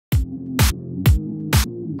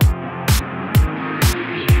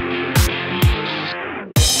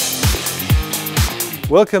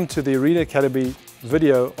Welcome to the Arena Academy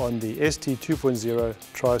video on the ST 2.0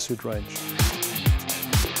 Trisuit range.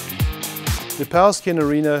 The Powerskin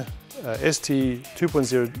Arena ST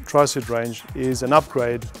 2.0 Trisuit range is an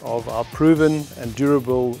upgrade of our proven and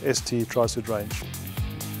durable ST Trisuit range.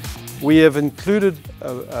 We have included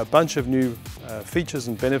a bunch of new features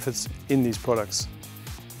and benefits in these products.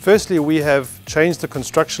 Firstly, we have changed the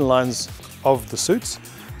construction lines of the suits.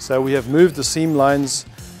 So we have moved the seam lines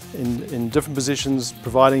in different positions,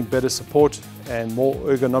 providing better support and more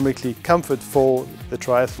ergonomically comfort for the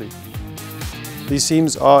triathlete. These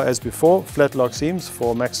seams are, as before, flatlock seams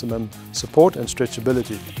for maximum support and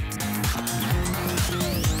stretchability.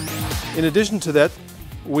 In addition to that,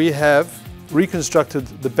 we have reconstructed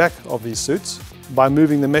the back of these suits by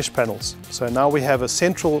moving the mesh panels. So now we have a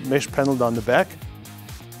central mesh panel down the back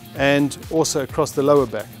and also across the lower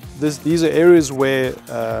back. These are areas where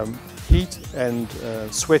heat and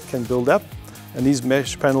sweat can build up, and these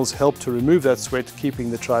mesh panels help to remove that sweat,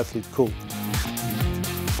 keeping the triathlete cool.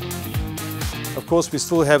 Of course, we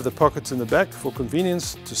still have the pockets in the back for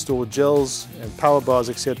convenience to store gels and power bars,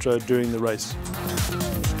 etc. during the race.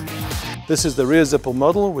 This is the rear zipper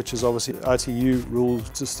model, which is obviously ITU rules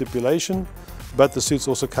to stipulation, but the suits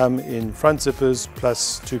also come in front zippers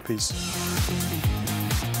plus two-piece.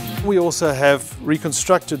 We also have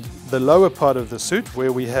reconstructed the lower part of the suit,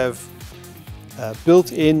 where we have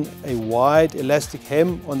built in a wide elastic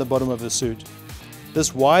hem on the bottom of the suit.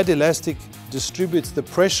 This wide elastic distributes the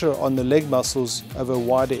pressure on the leg muscles over a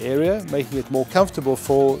wider area, making it more comfortable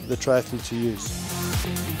for the triathlete to use.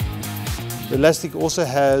 The elastic also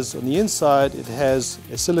has, on the inside, it has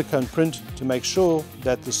a silicone print to make sure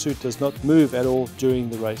that the suit does not move at all during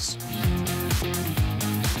the race.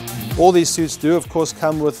 All these suits do, of course,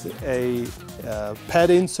 come with a pad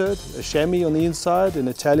insert, a chamois on the inside, an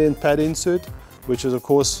Italian pad insert, which is, of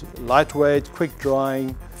course, lightweight, quick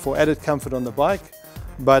drying for added comfort on the bike.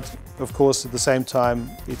 But, of course, at the same time,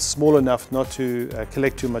 it's small enough not to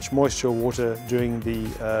collect too much moisture or water during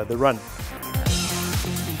the run.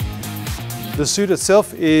 The suit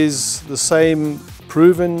itself is the same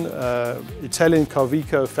proven Italian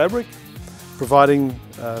Carvico fabric, providing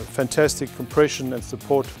fantastic compression and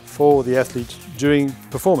support for the athlete during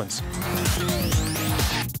performance.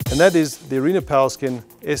 And that is the Arena Powerskin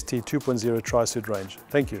ST 2.0 Trisuit range.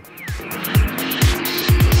 Thank you.